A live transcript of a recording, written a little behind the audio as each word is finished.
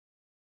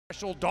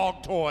Special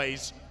dog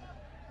toys.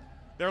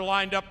 They're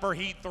lined up for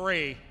heat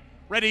 3.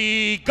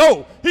 Ready,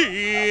 go!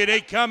 Here they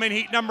come in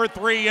heat number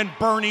 3, and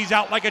Bernie's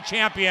out like a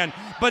champion,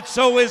 but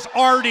so is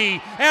Artie,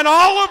 and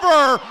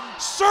Oliver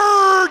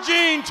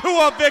surging to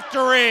a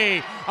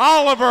victory.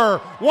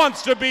 Oliver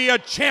wants to be a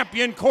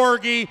champion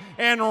corgi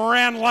and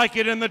ran like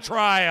it in the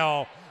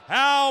trial.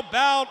 How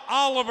about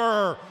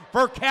Oliver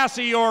for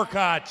Cassie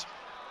Orcutt?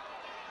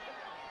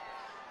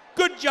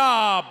 Good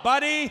job,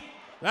 buddy.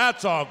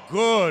 That's a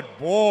good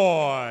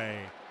boy.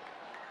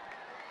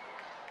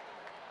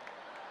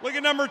 Look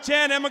at number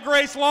 10, Emma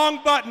Grace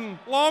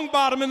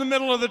Longbottom in the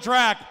middle of the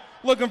track,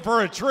 looking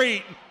for a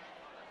treat.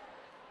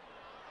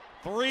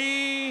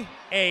 3-8.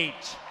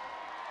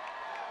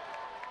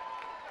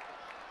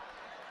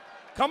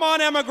 Come on,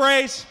 Emma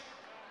Grace.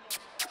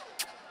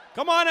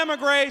 Come on, Emma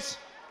Grace.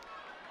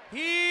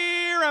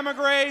 Here, Emma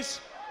Grace.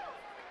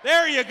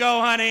 There you go,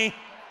 honey.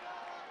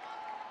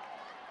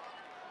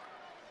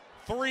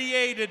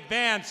 3-8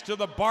 advance to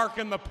the Bark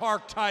in the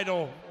Park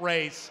title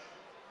race.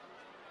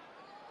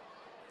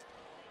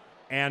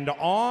 And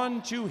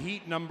on to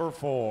heat number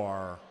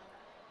 4.